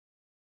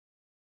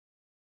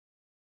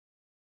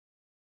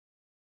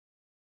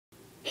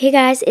Hey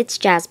guys, it's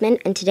Jasmine,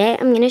 and today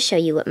I'm going to show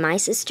you what my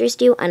sisters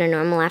do on a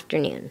normal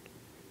afternoon.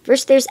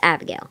 First, there's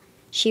Abigail.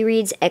 She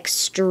reads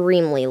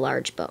extremely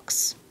large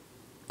books.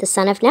 The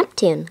Son of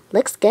Neptune.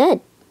 Looks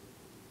good.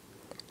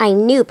 I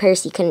knew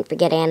Percy couldn't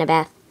forget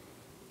Annabeth.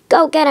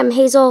 Go get him,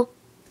 Hazel.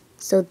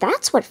 So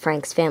that's what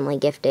Frank's family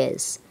gift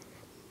is.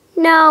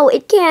 No,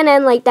 it can't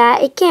end like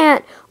that. It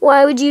can't.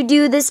 Why would you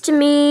do this to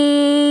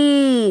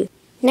me?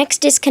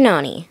 Next is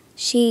Kanani.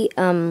 She,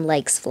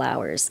 likes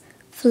flowers.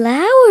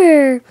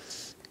 Flower!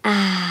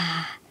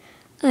 Ah,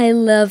 I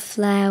love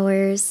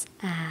flowers.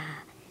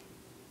 Ah.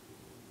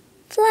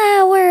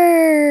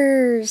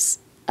 Flowers!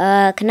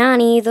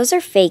 Kanani, those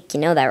are fake, you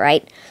know that,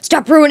 right?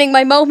 Stop ruining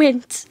my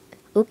moment!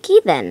 Okay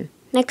then.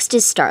 Next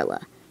is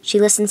Starla. She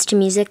listens to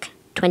music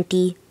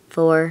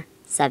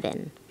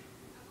 24/7.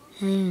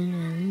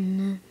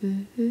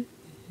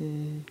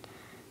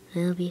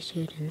 We'll be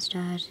shooting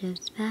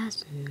starships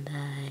passing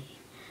by.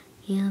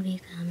 You'll be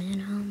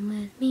coming home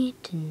with me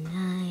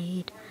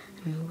tonight.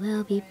 And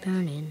we'll be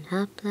burning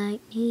up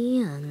like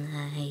neon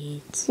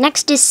lights.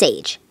 Next is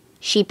Sage.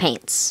 She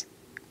paints.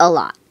 A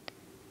lot.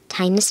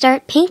 Time to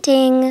start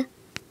painting.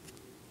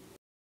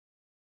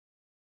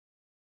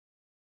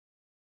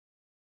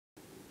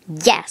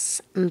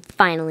 Yes, I'm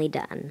finally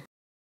done.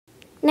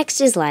 Next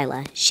is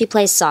Lila. She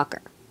plays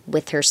soccer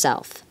with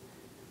herself.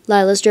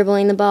 Lila's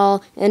dribbling the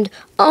ball, and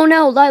oh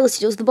no, Lila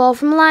steals the ball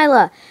from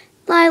Lila.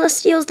 Lila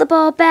steals the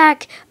ball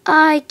back.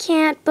 I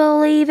can't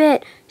believe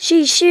it.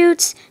 She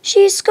shoots.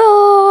 She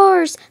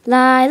scores.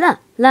 Lila,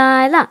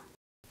 Lila.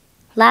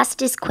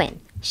 Last is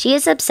Quinn. She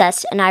is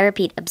obsessed, and I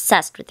repeat,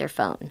 obsessed with her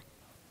phone.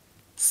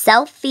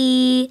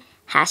 Selfie.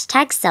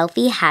 Hashtag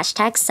selfie.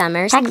 Hashtag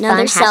summer.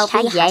 Another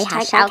selfie. Yay.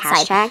 Hashtag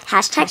outside.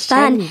 Hashtag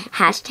fun.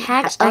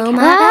 Hashtag oh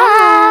my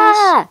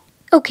gosh.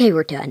 Okay,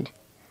 we're done.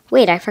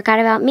 Wait, I forgot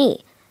about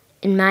me.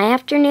 In my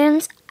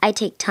afternoons, I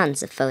take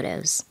tons of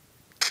photos.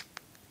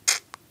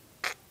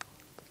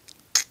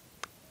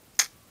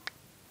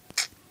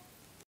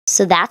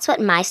 So that's what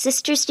my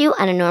sisters do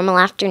on a normal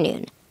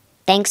afternoon.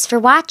 Thanks for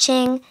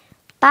watching.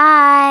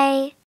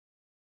 Bye!